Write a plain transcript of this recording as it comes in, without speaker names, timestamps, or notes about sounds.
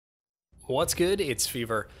What's good? It's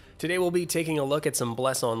Fevir. Today we'll be taking a look at some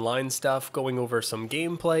Bless Online stuff, going over some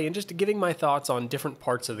gameplay, and just giving my thoughts on different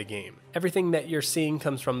parts of the game. Everything that you're seeing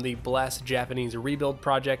comes from the Bless Japanese rebuild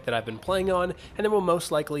project that I've been playing on, and there will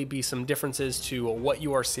most likely be some differences to what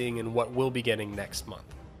you are seeing and what we'll be getting next month.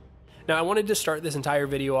 Now, I wanted to start this entire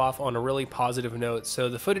video off on a really positive note, so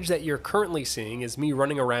the footage that you're currently seeing is me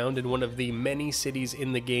running around in one of the many cities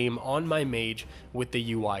in the game on my mage with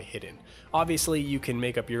the UI hidden. Obviously, you can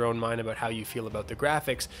make up your own mind about how you feel about the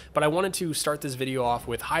graphics, but I wanted to start this video off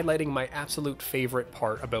with highlighting my absolute favorite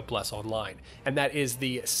part about Bless Online, and that is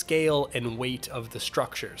the scale and weight of the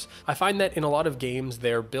structures. I find that in a lot of games,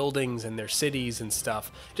 their buildings and their cities and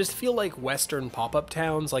stuff just feel like Western pop-up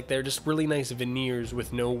towns, like they're just really nice veneers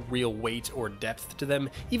with no real weight or depth to them,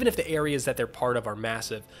 even if the areas that they're part of are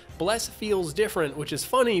massive. Bless feels different, which is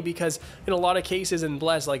funny because in a lot of cases in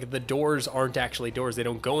Bless, like the doors aren't actually doors, they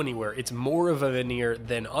don't go anywhere. It's more of a veneer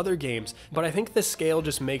than other games, but I think the scale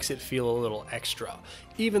just makes it feel a little extra.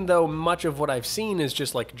 Even though much of what I've seen is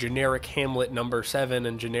just like generic Hamlet number 7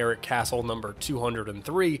 and generic Castle number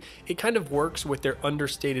 203, it kind of works with their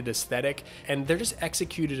understated aesthetic, and they're just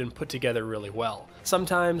executed and put together really well.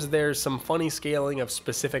 Sometimes there's some funny scaling of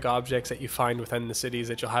specific objects that you find within the cities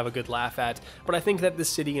that you'll have a good laugh at, but I think that the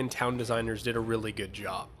city and town designers did a really good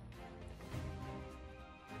job.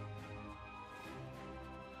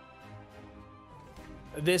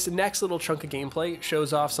 This next little chunk of gameplay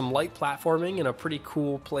shows off some light platforming in a pretty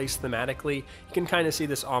cool place thematically. You can kind of see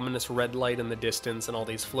this ominous red light in the distance and all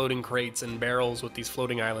these floating crates and barrels with these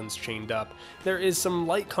floating islands chained up. There is some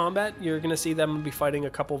light combat. You're going to see them be fighting a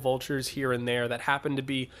couple vultures here and there that happen to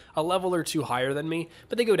be a level or two higher than me,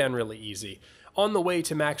 but they go down really easy. On the way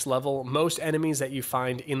to max level, most enemies that you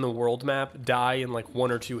find in the world map die in like 1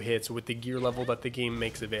 or 2 hits with the gear level that the game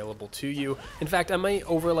makes available to you. In fact, I might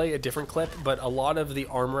overlay a different clip, but a lot of the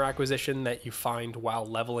armor acquisition that you find while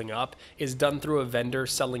leveling up is done through a vendor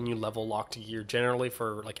selling you level locked gear, generally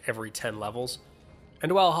for like every 10 levels.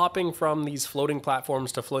 And while hopping from these floating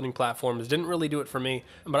platforms to floating platforms didn't really do it for me,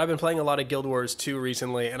 but I've been playing a lot of Guild Wars 2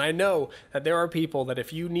 recently, and I know that there are people that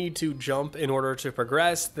if you need to jump in order to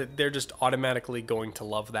progress, that they're just automatically going to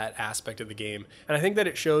love that aspect of the game. And I think that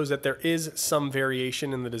it shows that there is some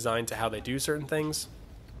variation in the design to how they do certain things.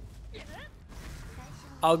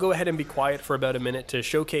 I'll go ahead and be quiet for about a minute to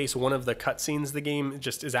showcase one of the cutscenes the game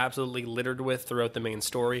just is absolutely littered with throughout the main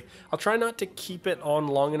story. I'll try not to keep it on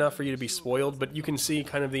long enough for you to be spoiled, but you can see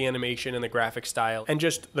kind of the animation and the graphic style and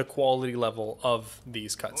just the quality level of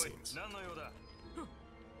these cutscenes.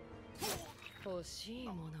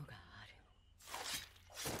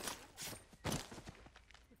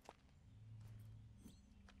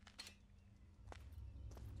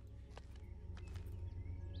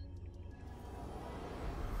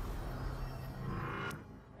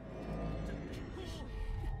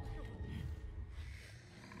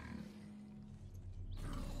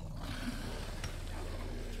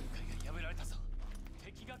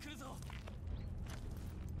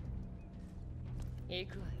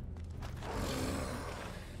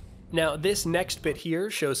 Now, this next bit here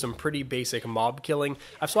shows some pretty basic mob killing.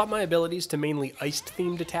 I've swapped my abilities to mainly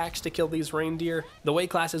ice-themed attacks to kill these reindeer. The way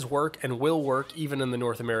classes work, and will work even in the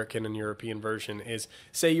North American and European version, is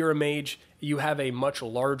say you're a mage, you have a much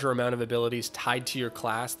larger amount of abilities tied to your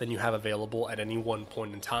class than you have available at any one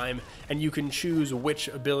point in time, and you can choose which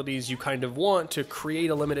abilities you kind of want to create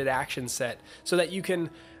a limited action set so that you can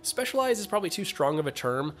specialize is probably too strong of a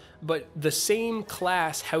term, but the same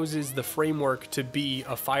class houses the framework to be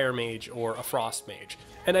a fire mage or a frost mage.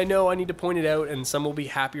 And I know I need to point it out and some will be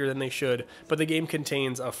happier than they should, but the game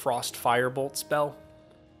contains a frost firebolt spell.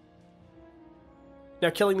 Now,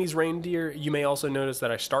 killing these reindeer, you may also notice that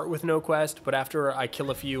I start with no quest, but after I kill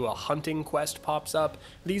a few, a hunting quest pops up.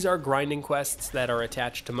 These are grinding quests that are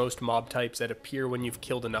attached to most mob types that appear when you've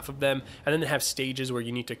killed enough of them, and then they have stages where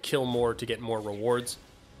you need to kill more to get more rewards.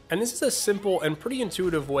 And this is a simple and pretty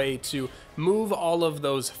intuitive way to move all of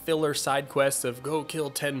those filler side quests of go kill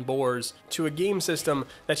 10 boars to a game system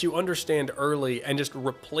that you understand early and just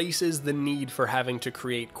replaces the need for having to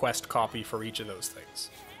create quest copy for each of those things.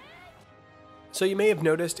 So you may have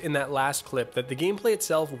noticed in that last clip that the gameplay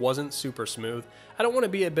itself wasn't super smooth. I don't want to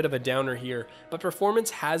be a bit of a downer here, but performance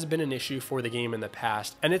has been an issue for the game in the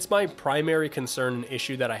past, and it's my primary concern and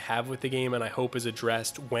issue that I have with the game and I hope is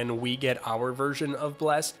addressed when we get our version of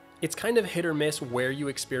Bless. It's kind of hit or miss where you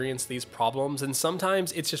experience these problems, and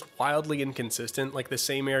sometimes it's just wildly inconsistent, like the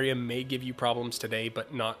same area may give you problems today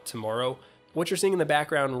but not tomorrow. What you're seeing in the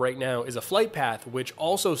background right now is a flight path, which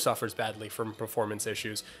also suffers badly from performance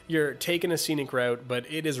issues. You're taking a scenic route, but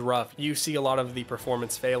it is rough. You see a lot of the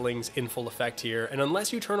performance failings in full effect here, and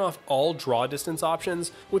unless you turn off all draw distance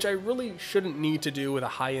options, which I really shouldn't need to do with a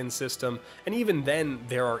high-end system, and even then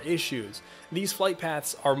there are issues. These flight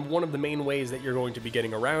paths are one of the main ways that you're going to be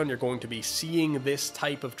getting around. You're going to be seeing this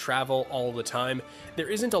type of travel all the time. There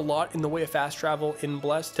isn't a lot in the way of fast travel in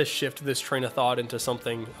Bless to shift this train of thought into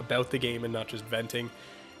something about the game and not just venting.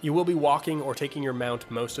 You will be walking or taking your mount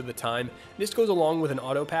most of the time. This goes along with an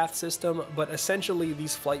auto path system, but essentially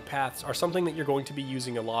these flight paths are something that you're going to be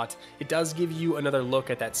using a lot. It does give you another look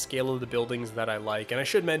at that scale of the buildings that I like. And I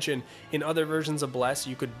should mention, in other versions of Bless,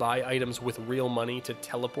 you could buy items with real money to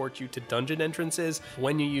teleport you to dungeon entrances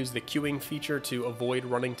when you use the queuing feature to avoid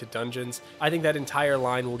running to dungeons. I think that entire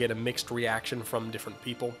line will get a mixed reaction from different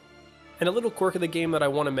people. And a little quirk of the game that I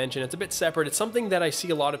want to mention, it's a bit separate, it's something that I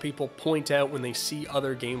see a lot of people point out when they see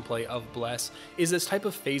other gameplay of Bless, is this type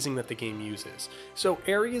of phasing that the game uses. So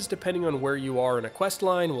areas, depending on where you are in a quest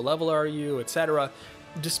line, what level are you, etc.,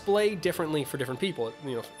 display differently for different people,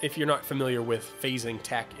 if you're not familiar with phasing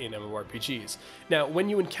tech in MMORPGs. Now, when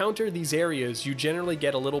you encounter these areas, you generally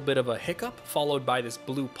get a little bit of a hiccup, followed by this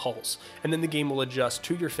blue pulse, and then the game will adjust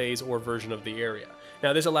to your phase or version of the area.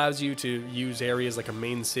 Now, this allows you to use areas like a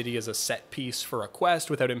main city as a set piece for a quest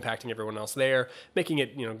without impacting everyone else there, making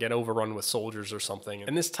it, get overrun with soldiers or something.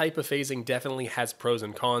 And this type of phasing definitely has pros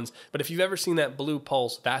and cons, but if you've ever seen that blue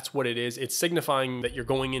pulse, that's what it is. It's signifying that you're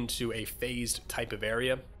going into a phased type of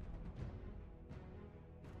area.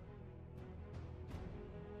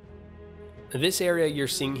 This area you're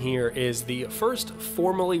seeing here is the first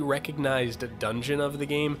formally recognized dungeon of the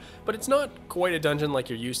game, but it's not quite a dungeon like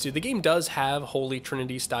you're used to. The game does have Holy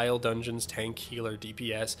Trinity style dungeons, tank, healer,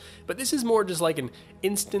 DPS, but this is more just like an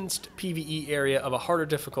instanced PvE area of a harder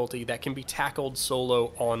difficulty that can be tackled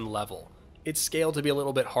solo on level. It's scaled to be a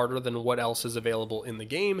little bit harder than what else is available in the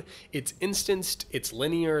game. It's instanced, it's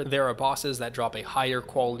linear, there are bosses that drop a higher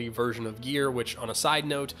quality version of gear, which on a side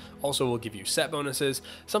note also will give you set bonuses.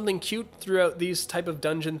 Something cute throughout these type of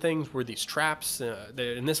dungeon things were these traps.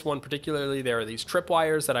 In this one particularly, there are these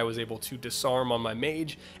tripwires that I was able to disarm on my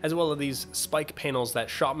mage, as well as these spike panels that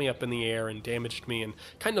shot me up in the air and damaged me and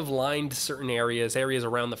kind of lined certain areas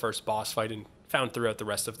around the first boss fight and found throughout the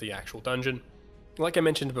rest of the actual dungeon. Like I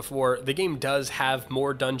mentioned before, the game does have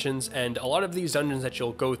more dungeons, and a lot of these dungeons that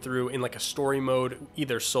you'll go through in like a story mode,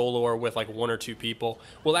 either solo or with like 1 or 2 people,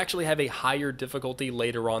 will actually have a higher difficulty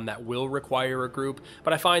later on that will require a group,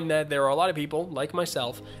 but I find that there are a lot of people, like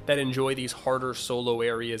myself, that enjoy these harder solo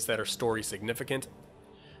areas that are story significant.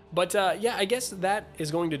 But yeah, I guess that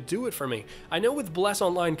is going to do it for me. I know with Bless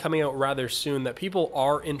Online coming out rather soon that people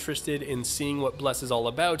are interested in seeing what Bless is all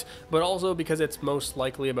about, but also because it's most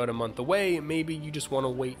likely about a month away, maybe you just want to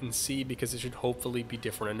wait and see because it should hopefully be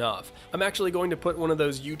different enough. I'm actually going to put one of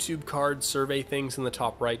those YouTube card survey things in the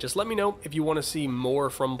top right. Just let me know if you want to see more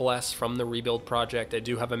from Bless from the rebuild project. I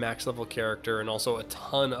do have a max level character and also a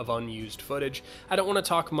ton of unused footage. I don't want to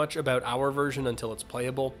talk much about our version until it's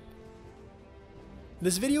playable.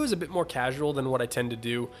 This video is a bit more casual than what I tend to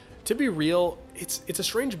do. To be real, it's a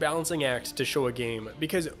strange balancing act to show a game,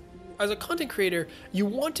 because as a content creator, you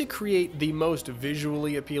want to create the most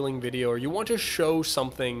visually appealing video, or you want to show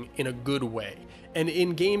something in a good way. And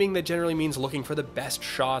in gaming, that generally means looking for the best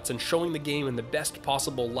shots and showing the game in the best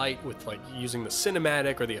possible light with like using the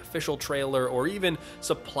cinematic or the official trailer or even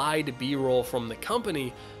supplied B-roll from the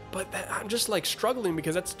company. But I'm just like struggling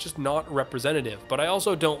because that's just not representative. But I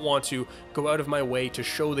also don't want to go out of my way to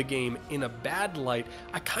show the game in a bad light.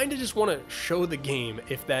 I kind of just want to show the game,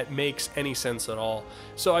 if that makes any sense at all.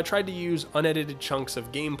 So I tried to use unedited chunks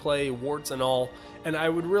of gameplay, warts and all, and I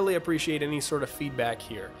would really appreciate any sort of feedback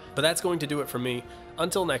here. But that's going to do it for me.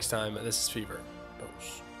 Until next time, this is Fevir.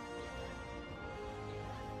 Peace.